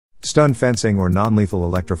Stun fencing or non-lethal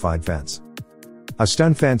electrified fence. A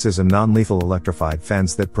stun fence is a non-lethal electrified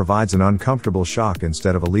fence that provides an uncomfortable shock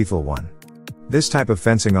instead of a lethal one. This type of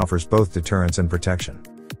fencing offers both deterrence and protection.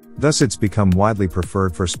 Thus it's become widely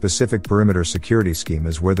preferred for specific perimeter security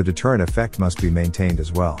schemas where the deterrent effect must be maintained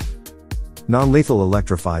as well. Non-lethal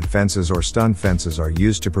electrified fences or stun fences are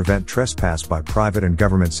used to prevent trespass by private and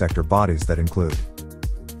government sector bodies that include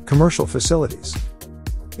commercial facilities,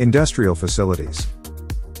 industrial facilities,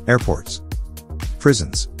 airports,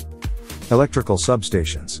 prisons, electrical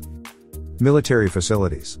substations, military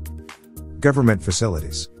facilities, government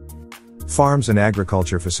facilities, farms and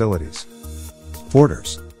agriculture facilities,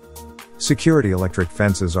 borders. Security electric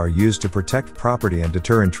fences are used to protect property and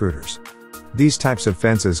deter intruders. These types of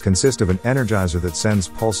fences consist of an energizer that sends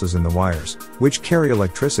pulses in the wires, which carry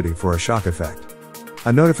electricity for a shock effect.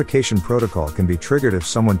 A notification protocol can be triggered if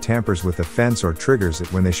someone tampers with the fence or triggers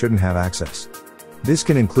it when they shouldn't have access. This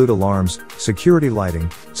can include alarms, security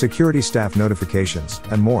lighting, security staff notifications,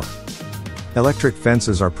 and more. Electric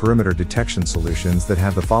fences are perimeter detection solutions that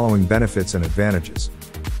have the following benefits and advantages.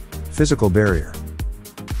 Physical barrier.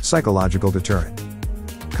 Psychological deterrent.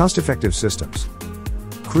 Cost-effective systems.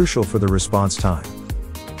 Crucial for the response time.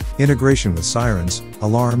 Integration with sirens,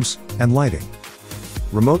 alarms, and lighting.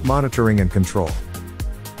 Remote monitoring and control.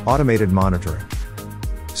 Automated monitoring.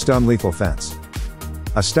 Stun lethal fence.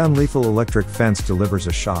 A stun lethal electric fence delivers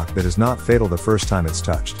a shock that is not fatal the first time it's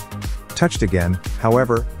touched. Touched again,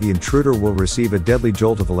 however, the intruder will receive a deadly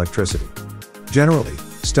jolt of electricity. Generally,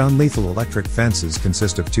 stun lethal electric fences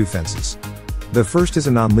consist of two fences. The first is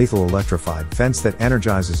a non-lethal electrified fence that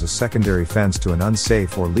energizes a secondary fence to an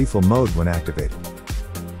unsafe or lethal mode when activated.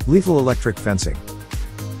 Lethal electric fencing.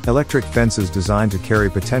 Electric fences designed to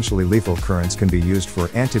carry potentially lethal currents can be used for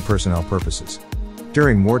anti-personnel purposes.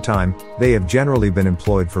 During wartime, they have generally been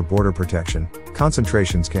employed for border protection,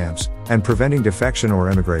 concentration camps, and preventing defection or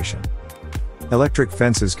immigration. Electric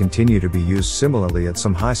fences continue to be used similarly at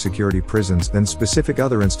some high-security prisons than specific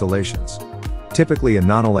other installations. Typically a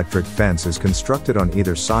non-electric fence is constructed on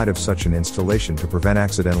either side of such an installation to prevent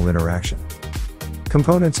accidental interaction.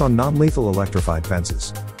 Components on non-lethal electrified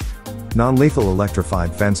fences. Non-lethal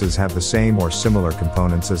electrified fences have the same or similar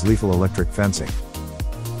components as lethal electric fencing.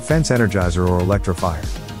 Fence energizer or electrifier.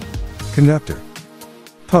 Conductor.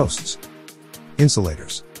 Posts.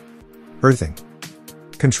 Insulators. Earthing.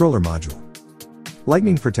 Controller module.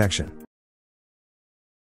 Lightning protection.